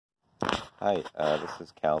Hi, this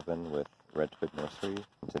is Calvin with Red Twig Nursery.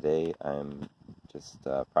 Today I'm just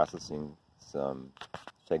processing some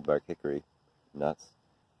Shagbark hickory nuts.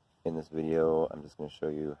 In this video I'm just going to show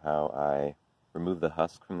you how I remove the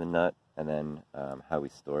husk from the nut and then how we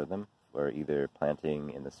store them for either planting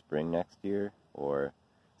in the spring next year or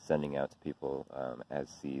sending out to people as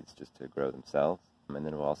seeds just to grow themselves. And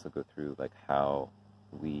then we'll also go through like how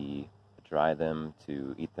we dry them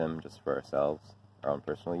to eat them just for ourselves, our own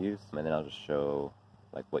personal use, and then I'll just show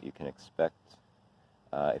like what you can expect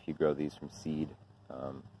if you grow these from seed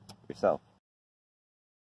yourself.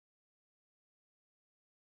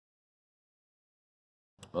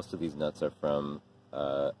 Most of these nuts are from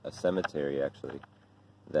a cemetery actually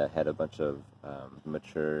that had a bunch of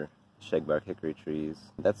mature shagbark hickory trees.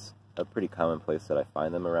 That's a pretty common place that I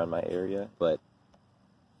find them around my area, but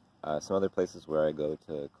some other places where I go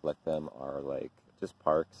to collect them are like just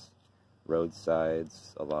parks,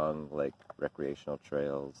 roadsides, along like recreational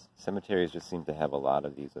trails. Cemeteries just seem to have a lot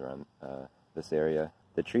of these around this area.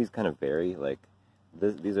 The trees kind of vary. Like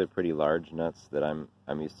these are pretty large nuts that I'm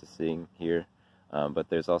used to seeing here, but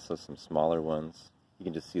there's also some smaller ones. You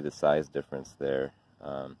can just see the size difference there.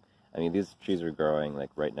 I mean, these trees are growing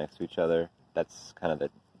like right next to each other. That's kind of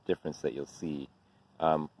the difference that you'll see.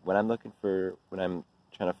 When I'm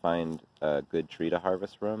trying to find a good tree to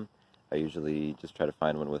harvest from, I usually just try to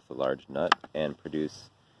find one with a large nut and produce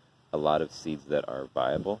a lot of seeds that are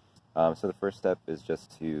viable. So the first step is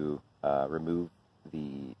just to remove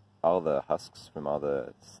all the husks from all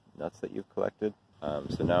the nuts that you've collected.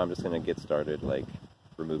 So now I'm just going to get started like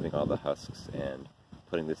removing all the husks and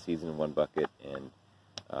putting the seeds in one bucket and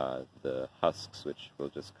the husks, which we'll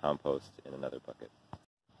just compost, in another bucket.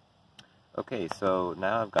 Okay, so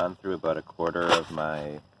now I've gone through about a quarter of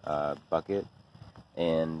my bucket,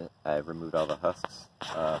 and I've removed all the husks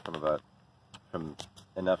from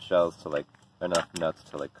enough shells to like enough nuts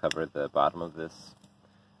to like cover the bottom of this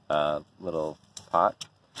little pot.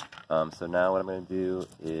 So now what I'm going to do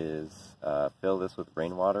is fill this with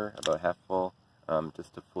rainwater, about half full,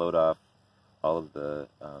 just to float off all of the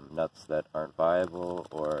nuts that aren't viable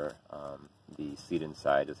or the seed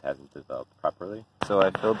inside just hasn't developed properly. So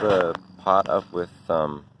I filled the pot up with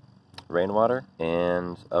rainwater,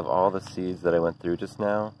 and of all the seeds that I went through just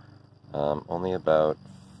now, only about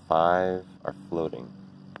 5 are floating.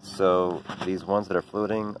 So these ones that are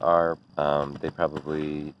floating are, they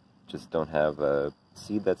probably just don't have a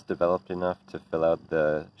seed that's developed enough to fill out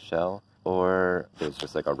the shell, or there's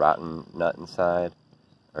just like a rotten nut inside,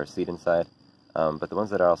 or seed inside. But the ones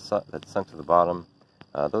that are all sunk to the bottom,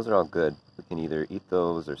 those are all good. We can either eat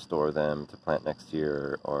those or store them to plant next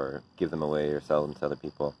year, or give them away or sell them to other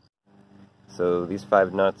people. So these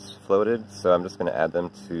 5 nuts floated, so I'm just going to add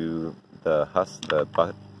them to the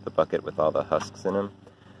bucket with all the husks in them,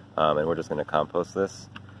 and we're just going to compost this.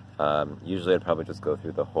 Usually I'd probably just go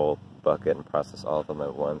through the whole bucket and process all of them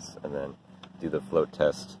at once, and then do the float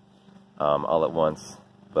test all at once,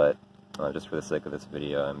 but just for the sake of this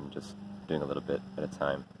video, I'm just doing a little bit at a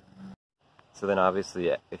time. So then obviously,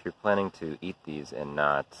 if you're planning to eat these and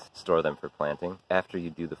not store them for planting, after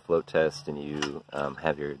you do the float test and you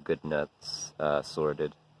have your good nuts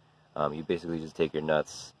sorted, you basically just take your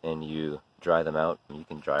nuts and you dry them out. You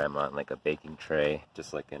can dry them on like a baking tray,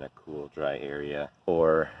 just like in a cool dry area,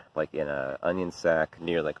 or like in an onion sack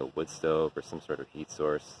near like a wood stove or some sort of heat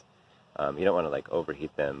source. You don't want to like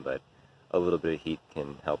overheat them, but a little bit of heat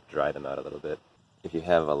can help dry them out a little bit. If you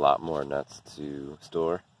have a lot more nuts to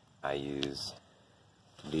store, I use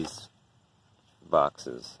these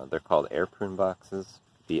boxes. They're called air prune boxes.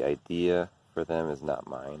 The idea for them is not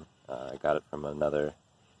mine. I got it from another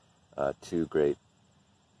 2 great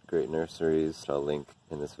nurseries I'll link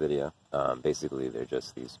in this video. Basically, they're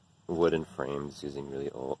just these wooden frames using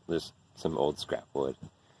there's some old scrap wood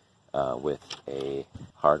with a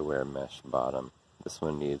hardware mesh bottom. This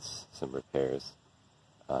one needs some repairs.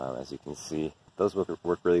 As you can see, those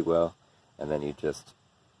work really well, and then you just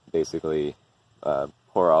basically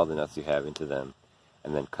pour all the nuts you have into them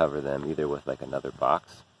and then cover them either with like another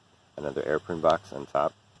air prune box on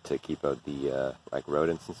top to keep out the like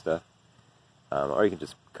rodents and stuff, or you can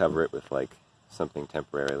just cover it with like something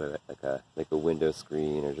temporary, like a window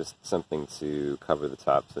screen, or just something to cover the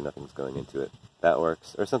top so nothing's going into it. That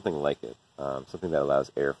works, or something like it, something that allows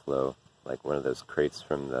airflow, like one of those crates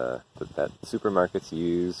from that supermarkets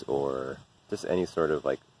use, or just any sort of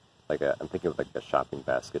I'm thinking of like a shopping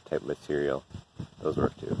basket type material. Those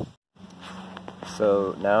work too.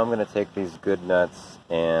 So now I'm going to take these good nuts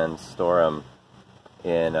and store them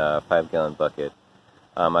in a 5-gallon bucket.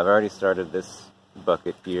 I've already started this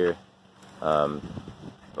bucket here. Well,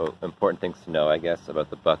 So important things to know, I guess, about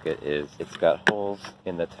the bucket is it's got holes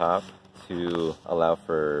in the top to allow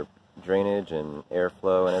for drainage and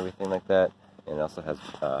airflow and everything like that. And it also has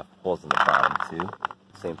holes in the bottom too.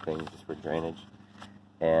 Same thing, just for drainage.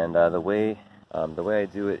 And the way I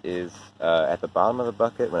do it is at the bottom of the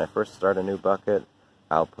bucket, when I first start a new bucket,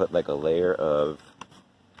 I'll put like a layer of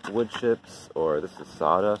wood chips, or this is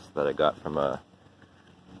sawdust that I got from a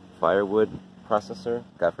firewood processor,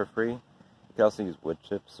 got for free. You can also use wood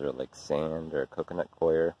chips or like sand or coconut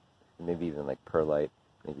coir, maybe even like perlite,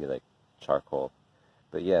 maybe like charcoal.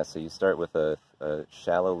 But yeah, so you start with a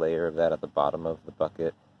shallow layer of that at the bottom of the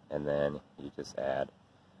bucket, and then you just add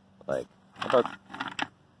like about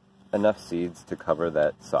enough seeds to cover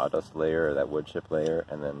that sawdust layer or that wood chip layer,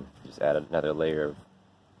 and then you just add another layer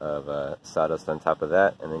of sawdust on top of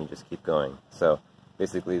that, and then you just keep going. So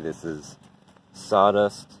basically this is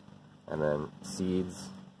sawdust, and then seeds,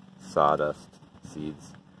 sawdust,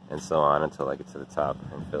 seeds, and so on until I get to the top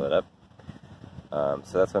and fill it up.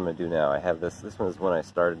 So that's what I'm going to do now. I have this one is one I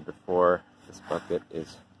started before. This bucket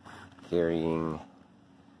is carrying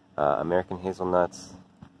American hazelnuts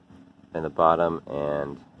in the bottom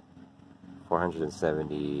and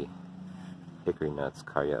 470 hickory nuts,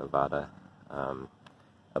 Carya ovata,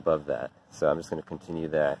 above that. So I'm just going to continue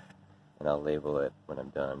that, and I'll label it when I'm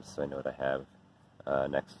done so I know what I have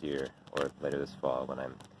next year or later this fall when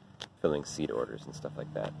I'm filling seed orders and stuff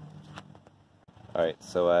like that. Alright,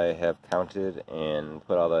 so I have counted and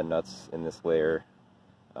put all the nuts in this layer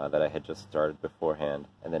that I had just started beforehand,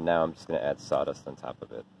 and then now I'm just going to add sawdust on top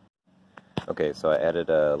of it. Okay, so I added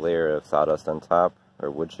a layer of sawdust on top, or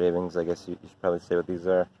wood shavings, I guess you should probably say what these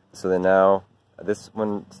are. So then now, this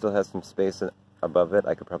one still has some space above it.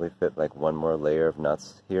 I could probably fit like one more layer of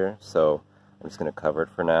nuts here, so I'm just going to cover it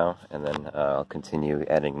for now, and then I'll continue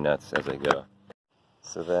adding nuts as I go.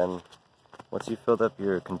 So then, once you've filled up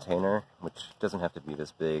your container, which doesn't have to be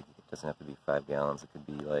this big, it doesn't have to be 5 gallons, it could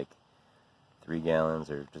be like 3 gallons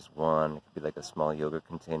or just one, it could be like a small yogurt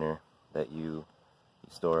container that you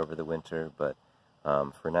store over the winter, but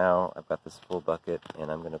for now I've got this full bucket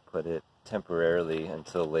and I'm going to put it temporarily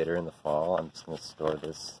until later in the fall. I'm just going to store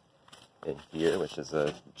this in here, which is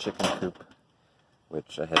a chicken coop,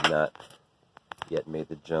 which I had not yet made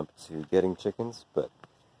the jump to getting chickens, but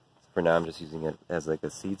for now I'm just using it as like a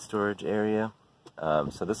seed storage area.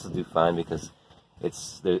 So this will do fine because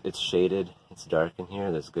it's shaded, it's dark in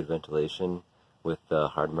here, there's good ventilation with the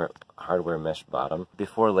hardware mesh bottom.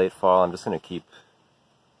 Before late fall I'm just going to keep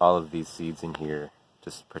all of these seeds in here,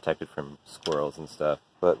 just protected from squirrels and stuff.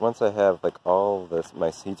 But once I have like all this, my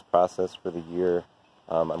seeds processed for the year,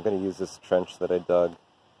 I'm going to use this trench that I dug,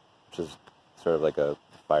 which is sort of like a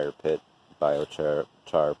fire pit, biochar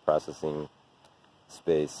processing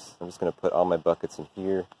space. I'm just going to put all my buckets in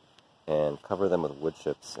here and cover them with wood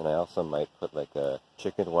chips, and I also might put like a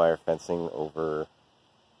chicken wire fencing over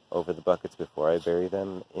the buckets before I bury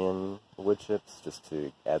them in wood chips, just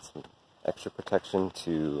to add some extra protection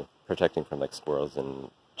to protecting from like squirrels and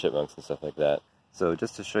chipmunks and stuff like that. So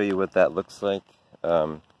just to show you what that looks like,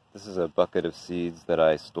 this is a bucket of seeds that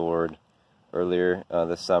I stored earlier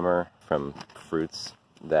this summer from fruits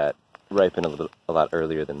that ripen a lot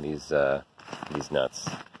earlier than these nuts.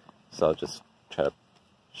 So I'll just try to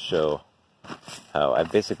show how I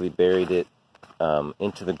basically buried it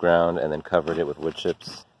into the ground and then covered it with wood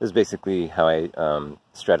chips. This is basically how I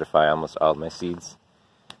stratify almost all of my seeds.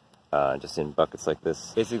 Just in buckets like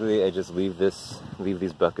this. Basically, I just leave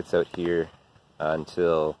these buckets out here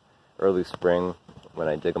until early spring when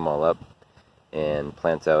I dig them all up and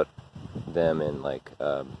plant out them in like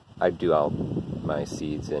I do all my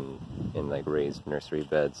seeds in like raised nursery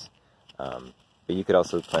beds. But you could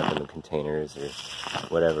also plant them in containers or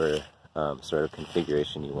whatever sort of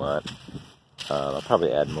configuration you want. I'll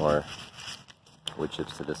probably add more wood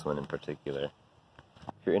chips to this one in particular.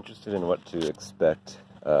 If you're interested in what to expect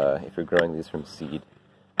if you're growing these from seed,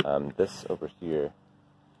 this over here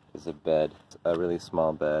is a bed, a really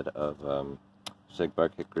small bed of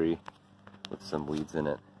Shagbark hickory with some weeds in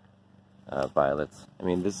it, violets. I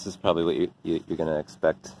mean, this is probably what you're going to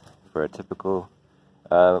expect for a typical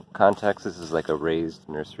context. This is like a raised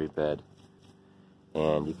nursery bed,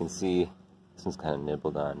 and you can see this one's kind of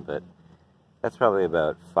nibbled on, but that's probably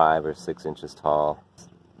about 5 or 6 inches tall.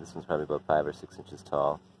 This one's probably about 5 or 6 inches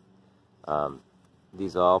tall.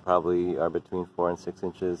 These all probably are between 4 and 6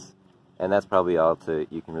 inches, and that's probably all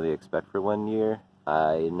you can really expect for 1 year.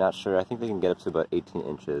 I'm not sure. I think they can get up to about 18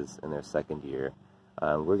 inches in their second year.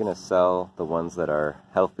 We're going to sell the ones that are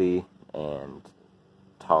healthy and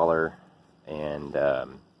taller, and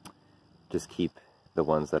just keep the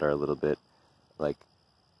ones that are a little bit like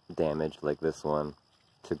damaged, like this one,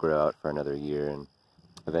 to grow out for another year and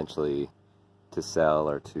eventually to sell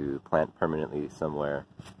or to plant permanently somewhere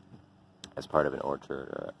as part of an orchard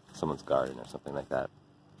or someone's garden or something like that.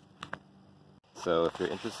 So if you're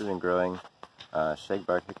interested in growing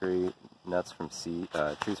shagbark hickory nuts from seed,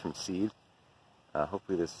 trees from seed,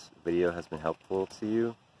 hopefully this video has been helpful to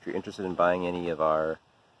you. If you're interested in buying any of our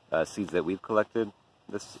seeds that we've collected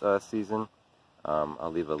this season,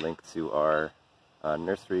 I'll leave a link to our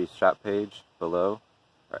nursery shop page below,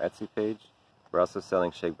 our Etsy page. We're also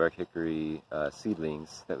selling shagbark hickory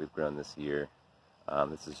seedlings that we've grown this year.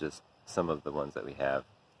 This is just some of the ones that we have,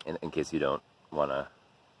 in case you don't want to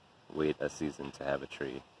wait a season to have a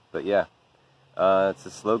tree. But yeah, it's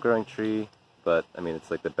a slow-growing tree, but I mean, it's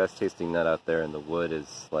like the best tasting nut out there, and the wood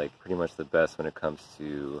is like pretty much the best when it comes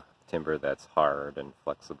to timber that's hard and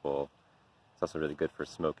flexible. It's also really good for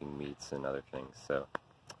smoking meats and other things. So,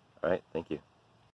 all right, thank you.